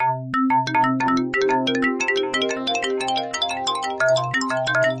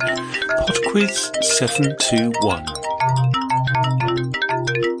PodQuiz 721.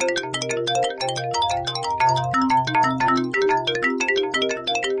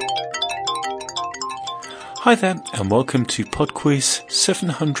 Hi there, and welcome to PodQuiz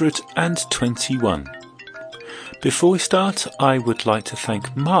 721. Before we start, I would like to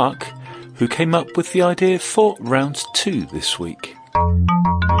thank Mark, who came up with the idea for round 2 this week.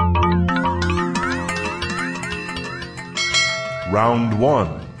 Round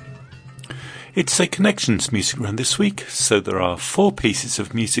 1. It's a connections music round this week, so there are 4 pieces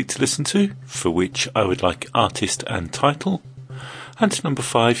of music to listen to, for which I would like artist and title, and number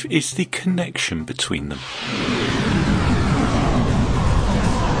 5 is the connection between them.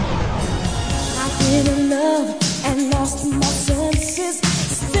 I've been in love and lost my senses,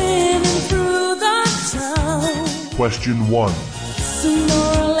 spinning through the town. Question 1.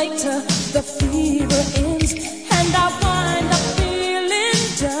 Sooner or later the fever ends and I wind up feeling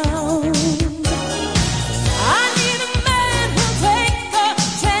down. I need a man who'll take the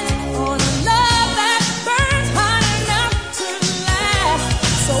chance on a love that burns hot enough to last.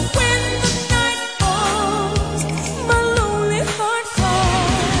 So when the night falls, my lonely heart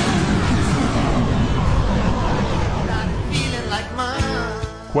falls. Got a feeling like mine.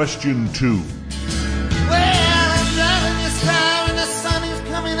 Question 2. Well, I'm driving this car and the sun is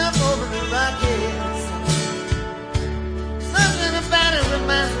coming up over the Rockies. Something about it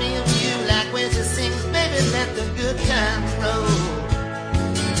reminds me of you, like when she sings, baby, let the good times roll.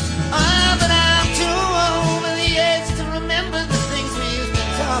 Oh, but I'm too old in the age to remember the things we used to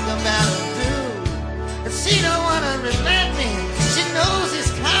talk about or do. And she don't want to remind me. She knows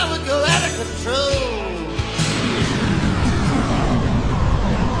this car would go out of control.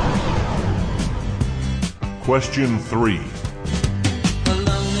 Question 3.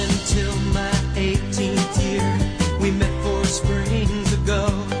 Alone until my 18th year, we met 4 springs ago.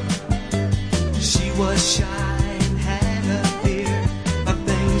 She was shy and had a fear of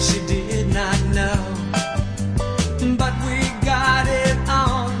things she did not know. But we got it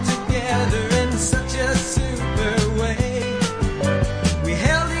all together in such a super way. We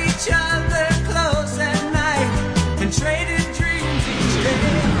held each other close at night and traded dreams each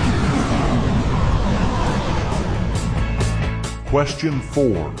day. Question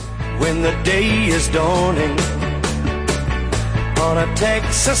 4. When the day is dawning on a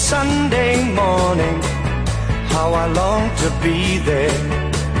Texas Sunday morning, how I long to be there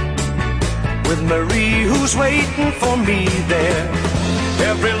with Marie who's waiting for me there.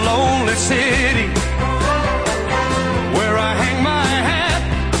 Every lonely city where I hang my hat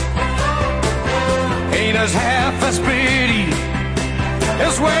ain't as half as pretty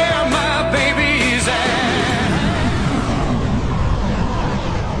as where my baby's at.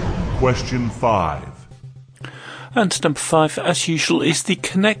 Question 5. And number 5, as usual, is the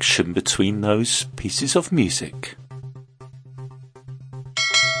connection between those pieces of music.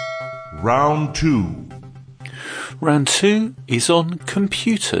 Round 2. Round 2 is on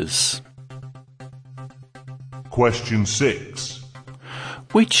computers. Question 6.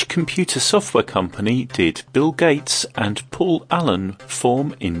 Which computer software company did Bill Gates and Paul Allen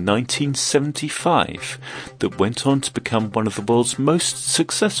form in 1975 that went on to become one of the world's most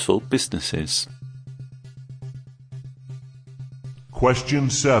successful businesses? Question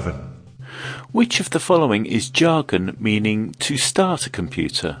 7. Which of the following is jargon meaning to start a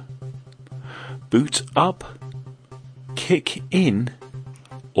computer? Boot up, kick in,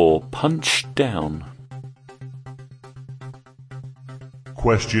 or punch down?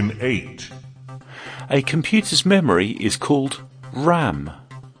 Question 8. A computer's memory is called RAM.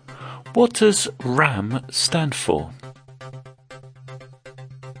 What does RAM stand for?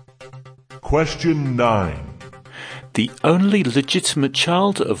 Question 9. The only legitimate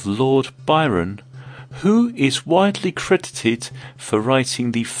child of Lord Byron, who is widely credited for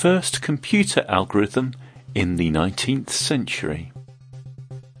writing the first computer algorithm in the 19th century.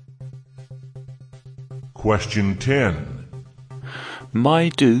 Question 10. My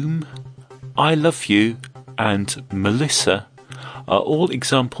Doom, I Love You, and Melissa are all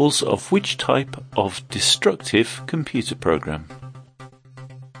examples of which type of destructive computer program?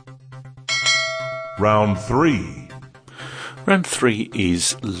 Round 3. Round 3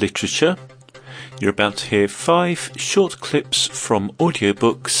 is literature. You're about to hear 5 short clips from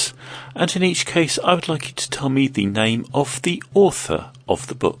audiobooks, and in each case I would like you to tell me the name of the author of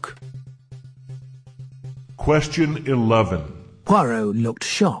the book. Question 11. Poirot looked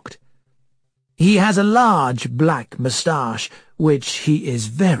shocked. He has a large black moustache, which he is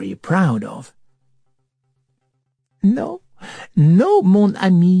very proud of. No, mon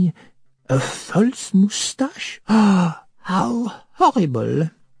ami, a false moustache? Ah, how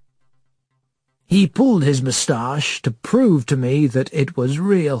horrible! He pulled his moustache to prove to me that it was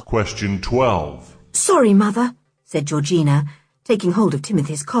real. Question 12. Sorry, Mother, said Georgina, taking hold of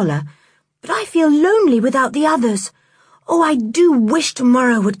Timothy's collar, but I feel lonely without the others. Oh, I do wish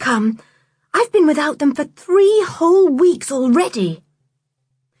tomorrow would come. I've been without them for 3 whole weeks already.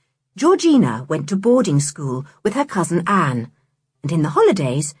 Georgina went to boarding school with her cousin Anne, and in the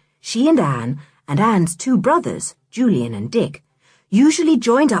holidays, she and Anne's 2 brothers, Julian and Dick, usually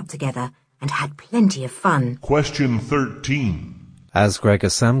joined up together and had plenty of fun. Question 13. As Gregor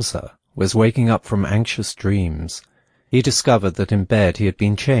Samsa was waking up from anxious dreams, he discovered that in bed he had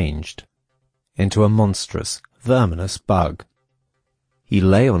been changed into a monstrous, verminous bug. He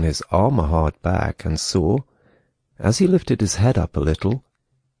lay on his armour-hard back and saw, as he lifted his head up a little,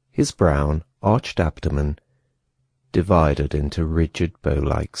 his brown, arched abdomen divided into rigid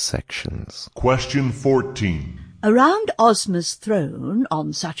bow-like sections. Question 14. Around Ozma's throne,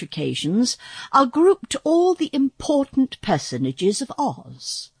 on such occasions, are grouped all the important personages of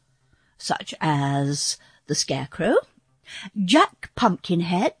Oz, such as the Scarecrow, Jack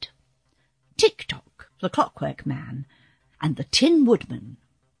Pumpkinhead, Tick-Tock, the Clockwork Man, and the Tin Woodman,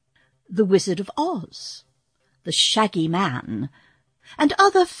 the Wizard of Oz, the Shaggy Man, and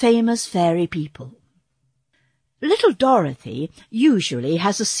other famous fairy people. Little Dorothy usually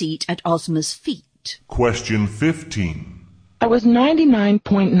has a seat at Ozma's feet. Question 15. I was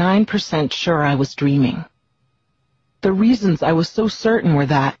 99.9% sure I was dreaming. The reasons I was so certain were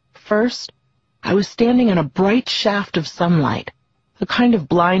that, first, I was standing in a bright shaft of sunlight, the kind of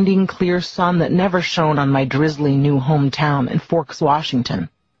blinding clear sun that never shone on my drizzly new hometown in Forks, Washington.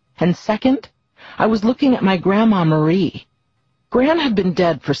 And second, I was looking at my Grandma Marie. Gran had been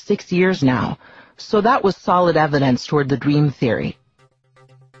dead for 6 years now, so that was solid evidence toward the dream theory.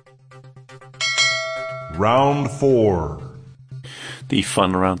 Round 4. The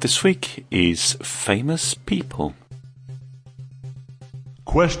fun round this week is famous people.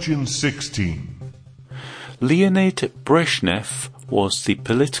 Question 16. Leonid Brezhnev was the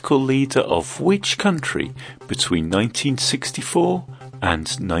political leader of which country between 1964 and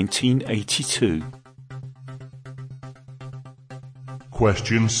 1982?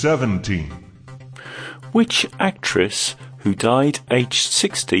 Question 17. Which actress who died aged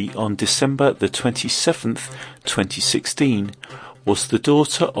 60 on December the 27th, 2016, was the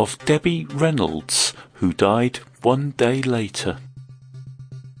daughter of Debbie Reynolds, who died 1 day later?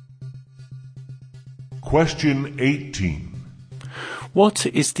 Question 18. What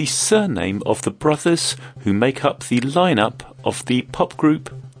is the surname of the brothers who make up the lineup of the pop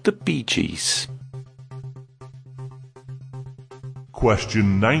group The Bee Gees?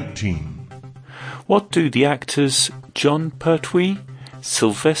 Question 19. What do the actors John Pertwee,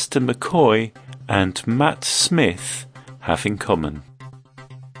 Sylvester McCoy, and Matt Smith have in common?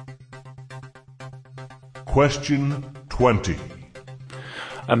 Question 20.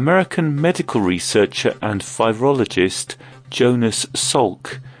 American medical researcher and virologist Jonas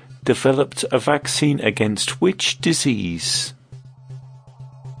Salk developed a vaccine against which disease?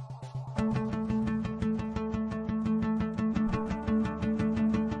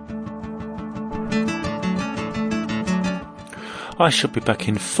 I shall be back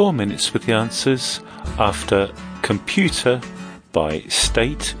in 4 minutes with the answers after Computer by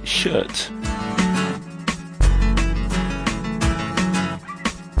State Shirt.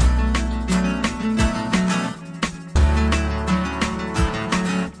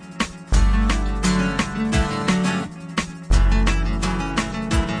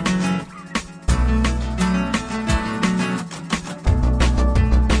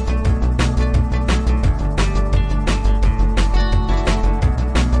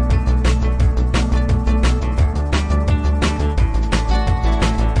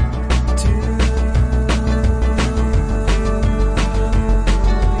 Till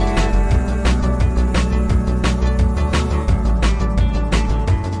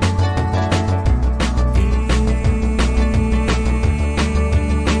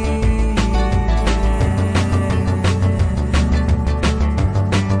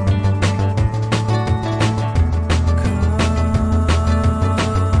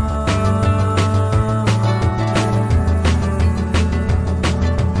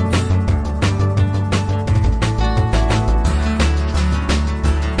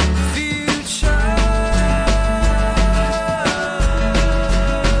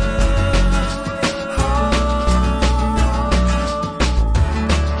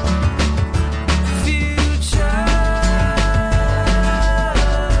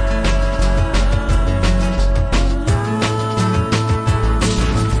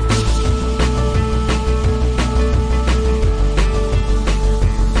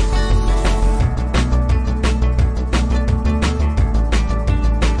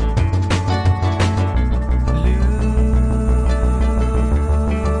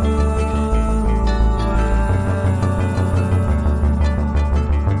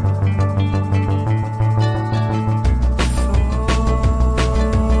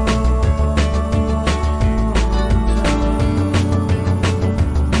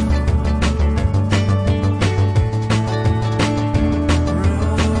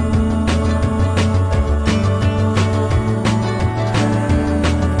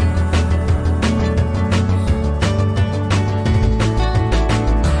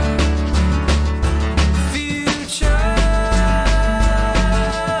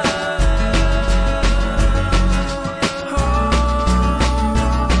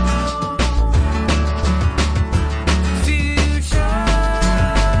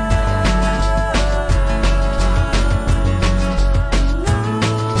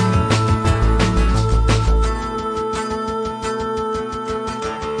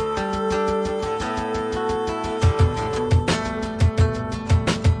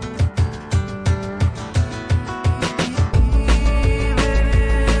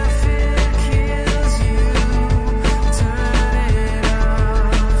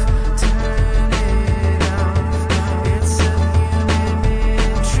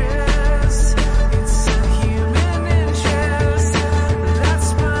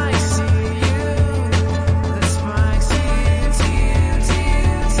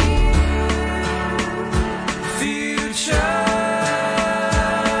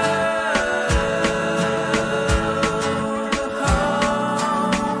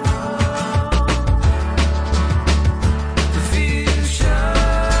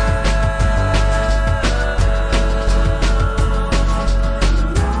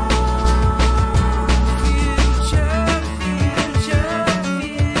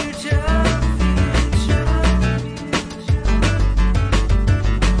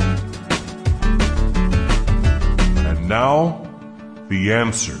the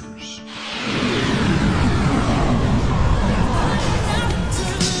answers.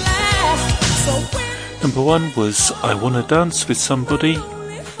 Number 1 was I Wanna Dance With Somebody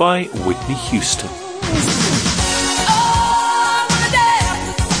by Whitney Houston.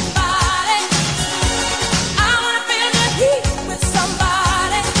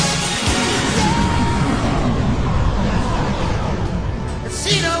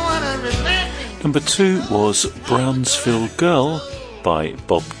 Number 2 was Brownsville Girl by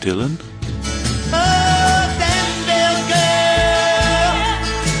Bob Dylan.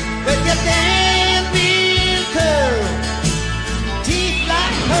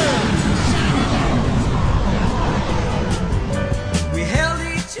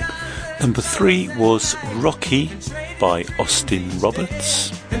 Number 3 was Rocky by Austin Roberts.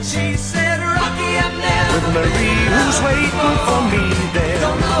 And she said, Rocky, I'm there with Marie, who's waiting for me there.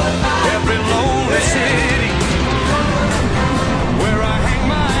 Every lonely city where I hang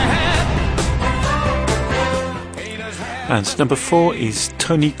my hat. And number 4 is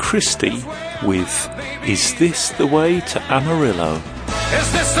Tony Christie with Is This the Way to Amarillo?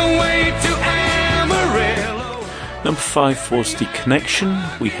 Is this the way to Amarillo? Number 5 was The Connection.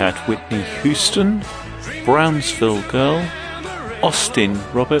 We had Whitney Houston, Brownsville Girl, Austin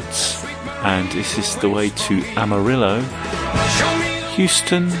Roberts, and Is This the Way to Amarillo?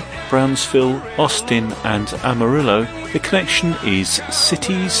 Houston, Brownsville, Austin and Amarillo. The Connection is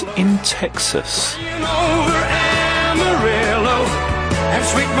cities in Texas. Over Amarillo, and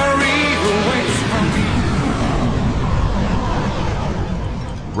sweet Marie who waits for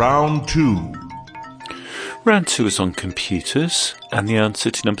me. Round 2. Round 2 is on computers, and the answer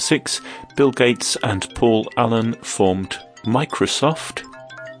to number 6, Bill Gates and Paul Allen formed Microsoft.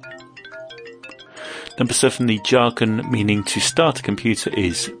 Number 7, the jargon meaning to start a computer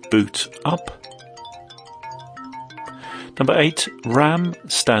is boot up. Number 8, RAM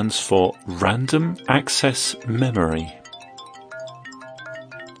stands for Random Access Memory.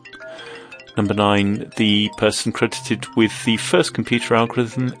 Number 9, the person credited with the first computer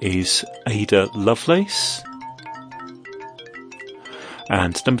algorithm is Ada Lovelace.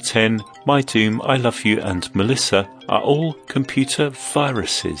 And number 10, My Doom, I Love You and Melissa are all computer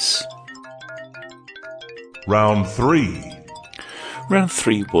viruses. Round 3. Round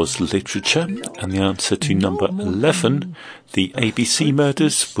 3 was literature, and the answer to number 11, The ABC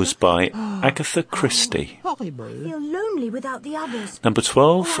Murders, was by Agatha Christie. I feel lonely without the others. Number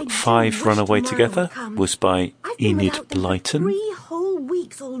 12, Oh, I do Five wish Run Away tomorrow Together, would come. was by I've been Enid without them for Blyton. 3 whole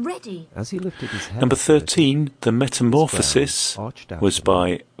weeks already. As he lifted his head, Number 13, The Metamorphosis, arched out was to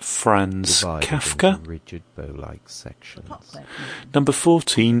by Franz divided Kafka. into rigid bow-like sections. Number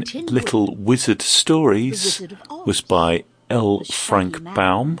 14, Little Wizard Stories, The Wizard of Oz, was by L. the Shaggy Frank Man,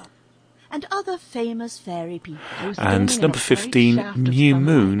 Baum. and other famous fairy people. And number 15, New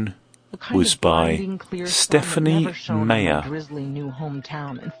Moon, was by Stephanie Meyer. Drizzly new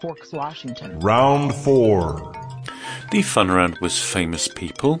hometown in Forks, Washington. Round 4. The fun round was famous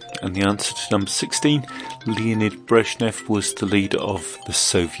people, and the answer to number 16, Leonid Brezhnev was the leader of the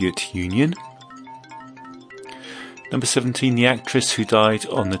Soviet Union. Number 17, the actress who died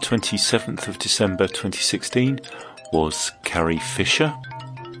on the 27th of December 2016 was Carrie Fisher.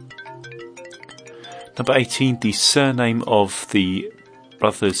 Number 18, the surname of the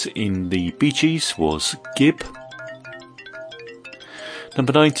brothers in the Bee Gees was Gibb.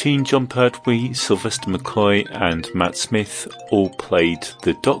 Number 19, John Pertwee, Sylvester McCoy and Matt Smith all played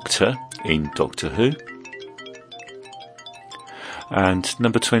the Doctor in Doctor Who. And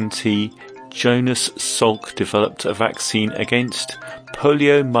number 20, Jonas Salk developed a vaccine against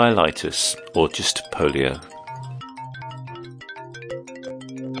poliomyelitis, or just polio.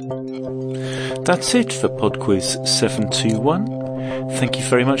 That's it for PodQuiz 721. Thank you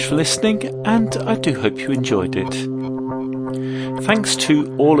very much for listening, and I do hope you enjoyed it. Thanks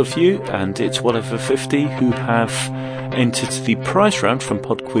to all of you, and it's well over 50 who have entered the prize round from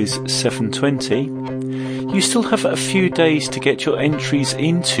PodQuiz 720. You still have a few days to get your entries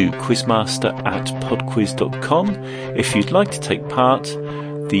into quizmaster@podquiz.com if you'd like to take part.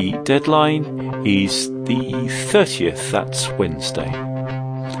 The deadline is the 30th, that's Wednesday.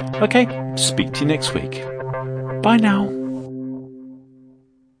 Okay, speak to you next week. Bye now.